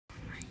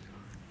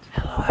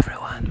Hello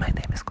everyone, my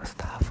name is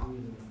Gustavo.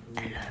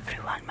 Hello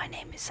everyone, my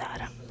name is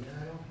Sara.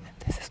 And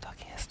this is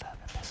Talking Stuff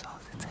episode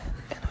 10.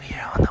 And we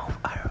are on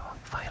our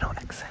final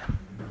exam.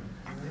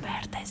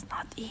 Berta is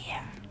not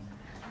here.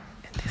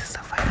 And this is the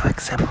final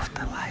exam of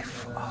the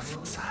life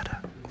of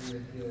Sara.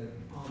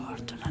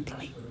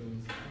 Fortunately.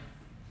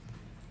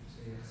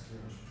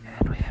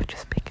 And we have to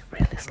speak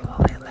really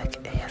slowly,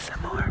 like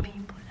ASMR.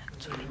 People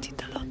actually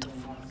did a lot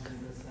of work.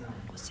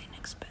 It was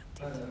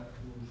unexpected.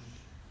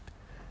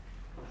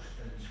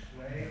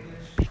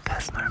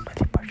 Because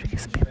normally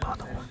Portuguese people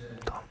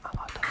don't do a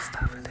lot of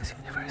stuff in this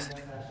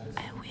university.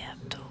 And we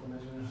have to,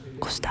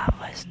 Gustavo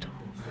has to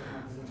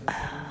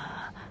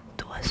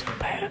do a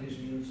super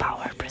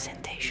power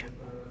presentation.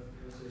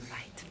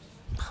 Right?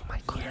 Oh my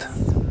god. Yes.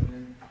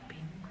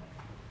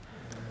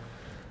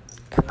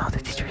 And now the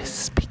teacher is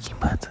speaking,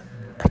 but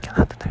I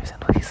cannot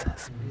understand what he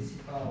says.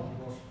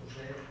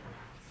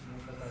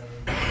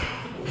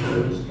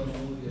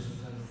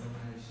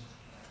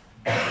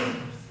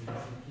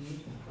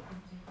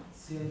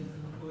 Sendo que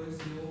depois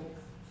eu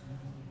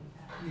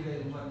irei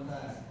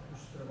levantar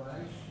os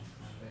trabalhos,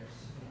 espero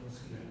se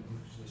conseguir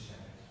vos deixar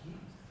aqui.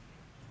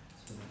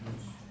 Se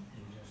podemos,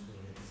 eu já estou a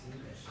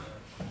agradecer,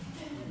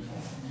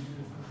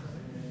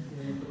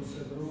 eu trouxe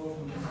a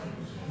droga,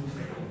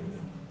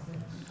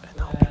 And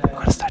now we're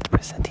gonna start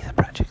presenting the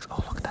projects.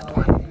 Oh, look, that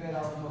one. se tiver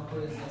alguma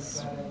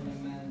coisa para me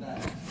mandar,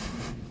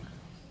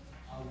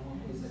 alguma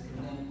coisa que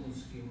não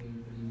conseguiu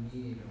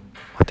imprimir,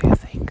 What do you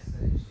think?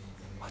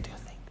 What do you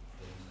think?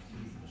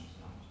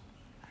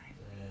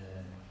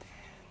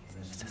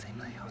 It's the same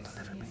layout on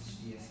every page.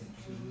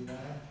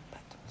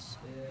 But also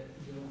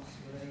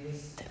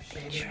the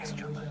picture of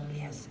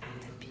yes,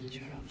 and the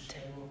picture of the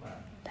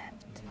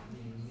left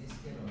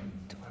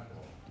to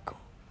go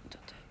to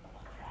the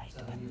right,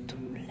 but to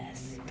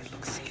less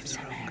gives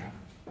an error.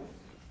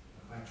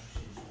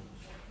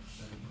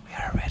 We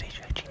are already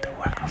judging the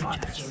work of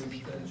others.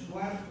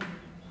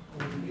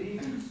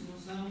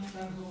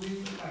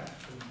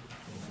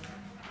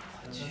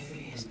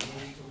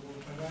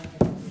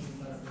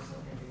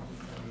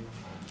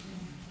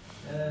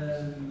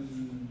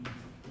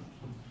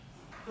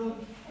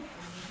 Pronto.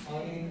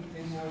 Alguém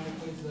tem alguma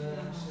coisa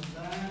a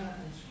acrescentar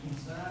antes de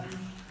começarmos?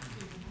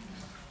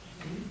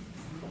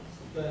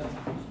 Portanto,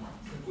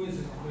 se a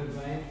coisa correr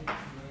bem,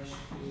 eu acho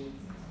que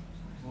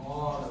uma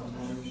hora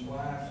e um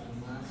quarto, no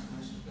máximo,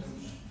 acho que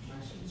estamos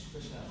mais que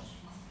despachados.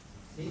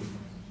 Sim?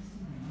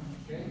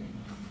 Ok?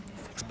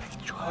 Expect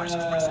 2 hours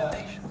of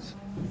presentations.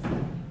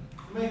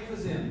 Como é que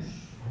fazemos?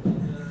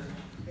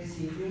 É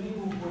assim, eu nem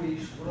vou pôr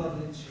isto por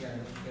ordem de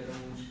chegada, porque era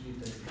um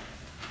escritório.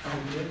 Estão a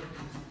ver?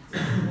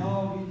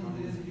 19,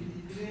 23 e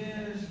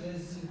 23, 10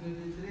 e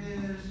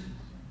 53.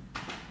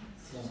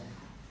 Pronto.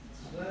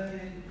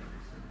 Bem,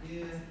 aqui.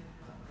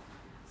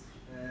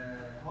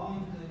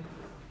 Ontem.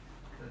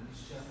 Portanto,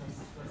 isto já está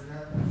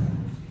separado. Como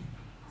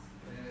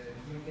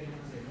é que querem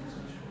fazer?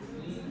 Começamos por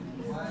fim,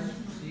 por baixo,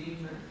 por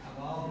cima, à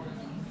balda.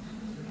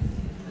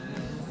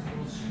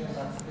 Vamos chegar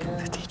à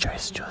frente. The teacher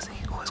is choosing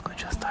who is going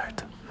to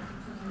start.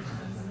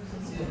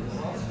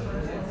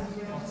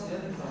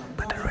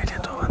 But I really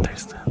don't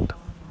understand.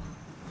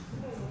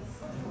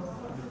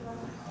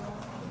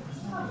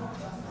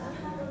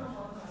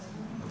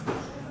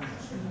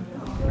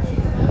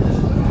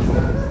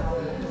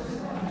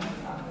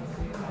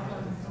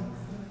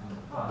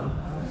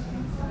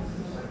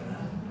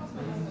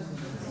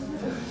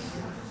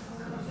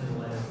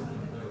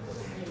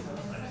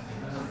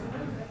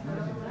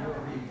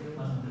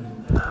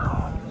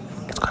 Now,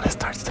 it's gonna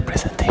start the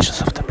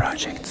presentations of the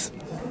projects.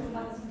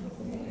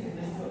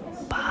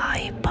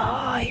 Bye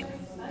bye.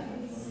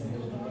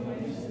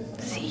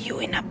 See you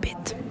in a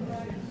bit.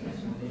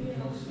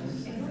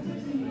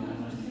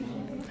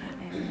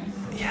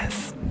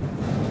 Yes,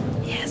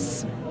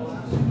 Yes.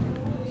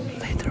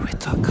 later we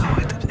talk how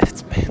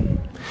it's been.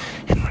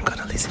 And we're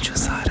gonna listen to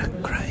Sara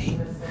crying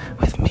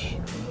with me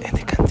in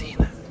the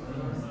cantina.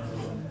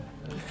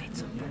 If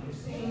it's open.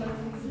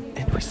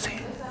 And we say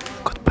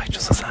goodbye to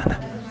Susanna.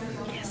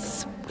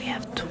 Yes, we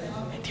have to.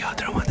 And the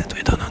other one that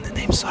we don't know the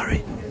name,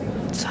 sorry.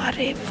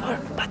 Sorry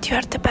but you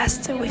are the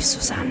best with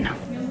Susanna.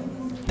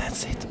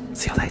 That's it.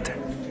 See you later.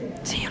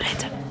 See you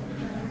later.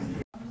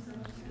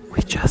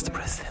 We just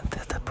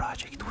presented the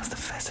project. It was the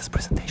fastest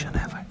presentation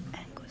ever.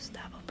 And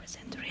Gustavo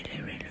present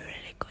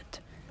really good.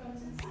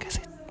 Because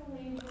I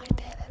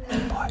did it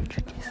in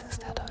Portuguese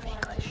instead of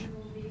English.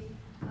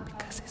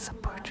 Because it's a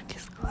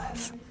Portuguese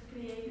class.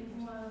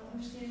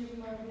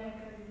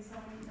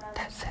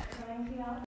 That's it.